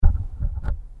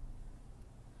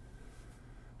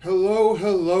Hello,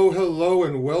 hello, hello,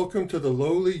 and welcome to the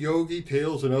Lowly Yogi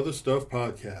Tales and Other Stuff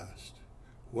podcast.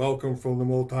 Welcome from the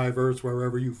multiverse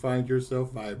wherever you find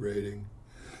yourself vibrating.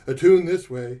 Attune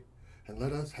this way and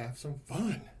let us have some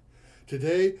fun.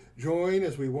 Today, join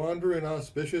as we wander in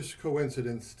auspicious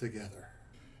coincidence together.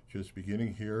 Just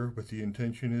beginning here, but the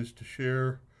intention is to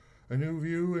share a new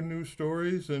view and new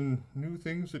stories and new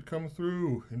things that come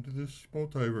through into this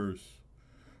multiverse.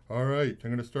 All right, I'm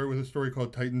going to start with a story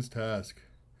called Titan's Task.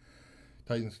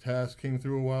 Titan's Task came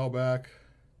through a while back,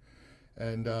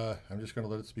 and I'm just going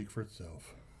to let it speak for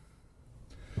itself.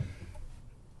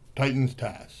 Titan's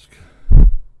Task.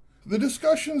 The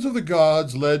discussions of the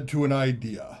gods led to an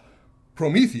idea.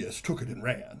 Prometheus took it and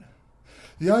ran.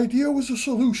 The idea was a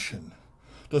solution.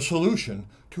 The solution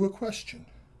to a question.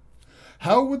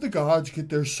 How would the gods get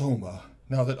their soma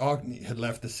now that Agni had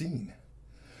left the scene?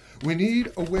 We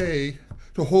need a way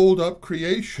to hold up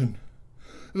creation.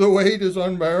 The weight is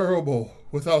unbearable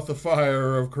without the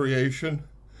fire of creation.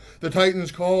 The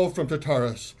Titans call from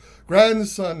Tartarus,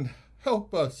 "Grandson,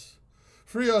 help us.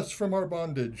 Free us from our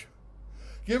bondage.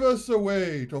 Give us a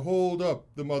way to hold up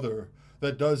the mother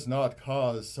that does not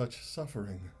cause such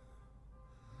suffering."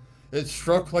 It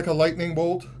struck like a lightning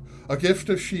bolt, a gift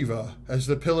of Shiva, as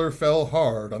the pillar fell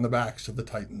hard on the backs of the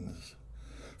Titans.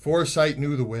 Foresight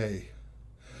knew the way.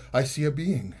 I see a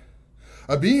being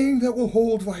that will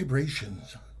hold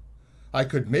vibrations. I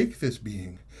could make this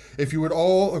being if you would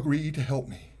all agree to help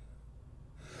me.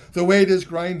 The weight is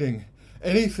grinding.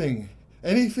 Anything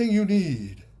you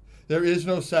need. There is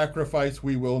no sacrifice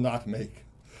we will not make.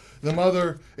 The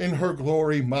mother in her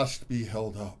glory must be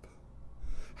held up.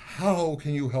 How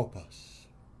can you help us?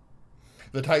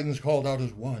 The Titans called out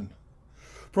as one.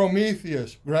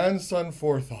 Prometheus, grandson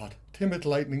forethought, timid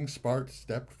lightning spark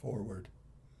stepped forward.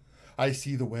 I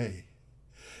see the way.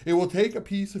 It will take a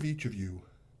piece of each of you.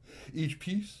 Each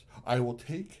piece I will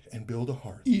take and build a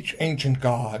hearth. Each ancient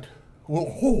god will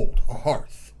hold a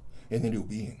hearth in the new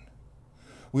being.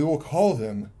 We will call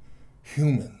them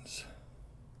humans.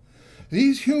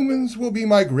 These humans will be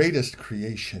my greatest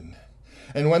creation,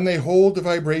 and when they hold the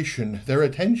vibration, their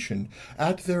attention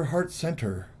at their heart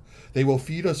center, they will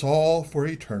feed us all for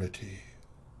eternity.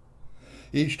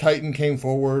 Each Titan came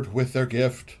forward with their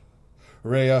gift.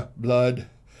 Rhea, blood.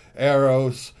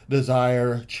 Eros,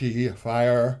 desire. Chi,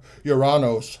 fire.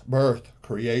 Uranos, birth,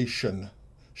 creation.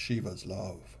 Shiva's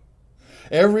love.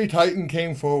 Every Titan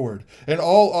came forward, and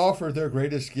all offered their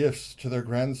greatest gifts to their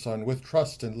grandson with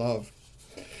trust and love.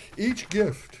 Each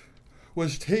gift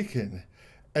was taken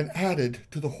and added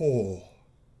to the whole.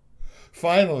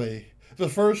 Finally, the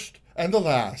first and the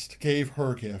last gave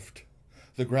her gift,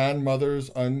 the grandmother's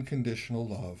unconditional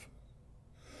love.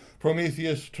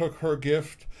 Prometheus took her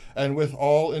gift, and with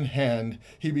all in hand,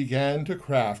 he began to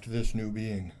craft this new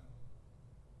being.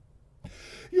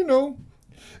 You know,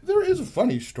 there is a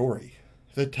funny story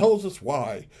that tells us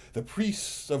why the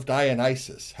priests of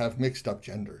Dionysus have mixed up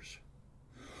genders.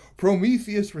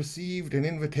 Prometheus received an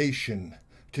invitation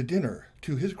to dinner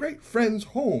to his great friend's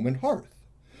home and hearth.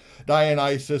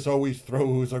 Dionysus always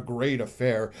throws a great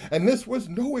affair, and this was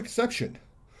no exception.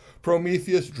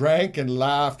 Prometheus drank and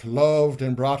laughed, loved,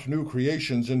 and brought new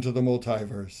creations into the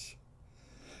multiverse.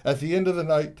 At the end of the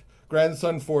night,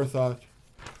 grandson forethought,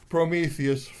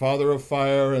 Prometheus, father of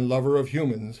fire and lover of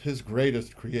humans, his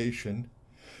greatest creation,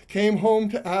 came home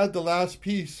to add the last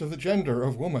piece of the gender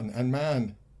of woman and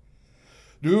man.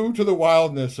 Due to the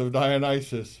wildness of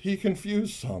Dionysus, he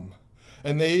confused some,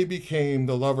 and they became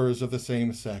the lovers of the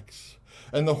same sex,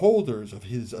 and the holders of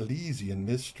his Elysian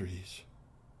mysteries.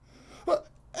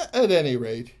 At any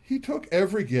rate, he took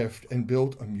every gift and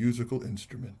built a musical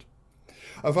instrument,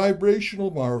 a vibrational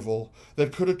marvel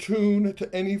that could attune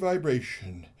to any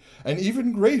vibration, and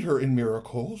even greater in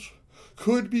miracles,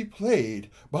 could be played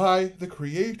by the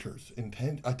Creator's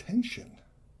attention.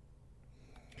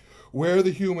 Where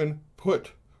the human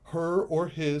put her or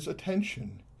his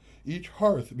attention, each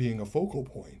hearth being a focal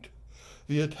point,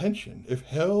 the attention, if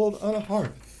held on a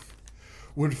hearth,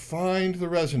 would find the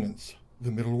resonance,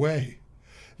 the middle way,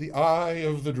 the eye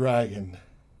of the dragon.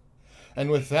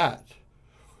 And with that,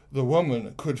 the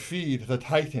woman could feed the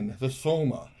Titan the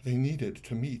soma they needed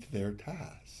to meet their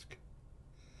task.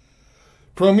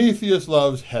 Prometheus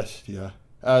loves Hestia,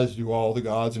 as do all the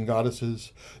gods and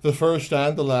goddesses, the first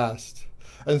and the last,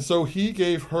 and so he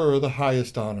gave her the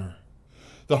highest honor,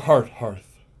 the heart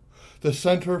hearth, the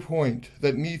center point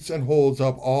that meets and holds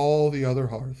up all the other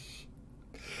hearths.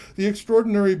 The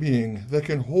extraordinary being that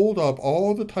can hold up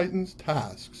all the Titans'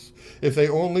 tasks if they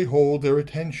only hold their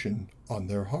attention on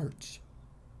their hearts.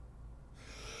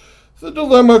 The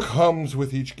dilemma comes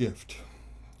with each gift.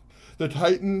 The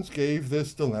Titans gave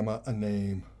this dilemma a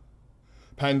name: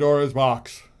 Pandora's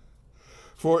box,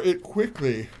 for it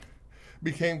quickly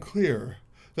became clear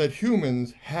that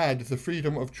humans had the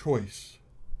freedom of choice,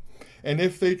 and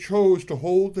if they chose to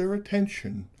hold their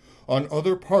attention on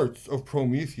other parts of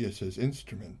Prometheus's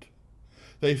instrument,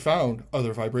 they found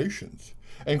other vibrations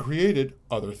and created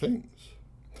other things.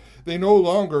 They no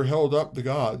longer held up the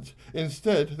gods.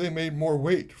 Instead, they made more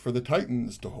weight for the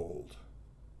Titans to hold.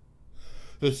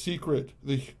 The secret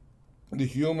the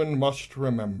human must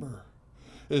remember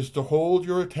is to hold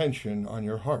your attention on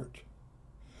your heart.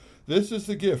 This is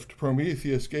the gift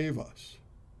Prometheus gave us,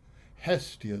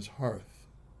 Hestia's hearth,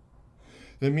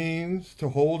 the means to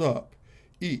hold up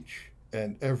each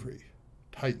and every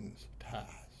Titan's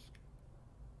task.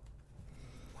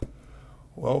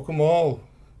 Welcome all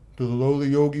to the Lowly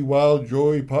Yogi Wild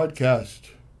Joy podcast.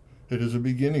 It is a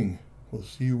beginning. We'll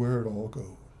see where it all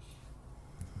goes.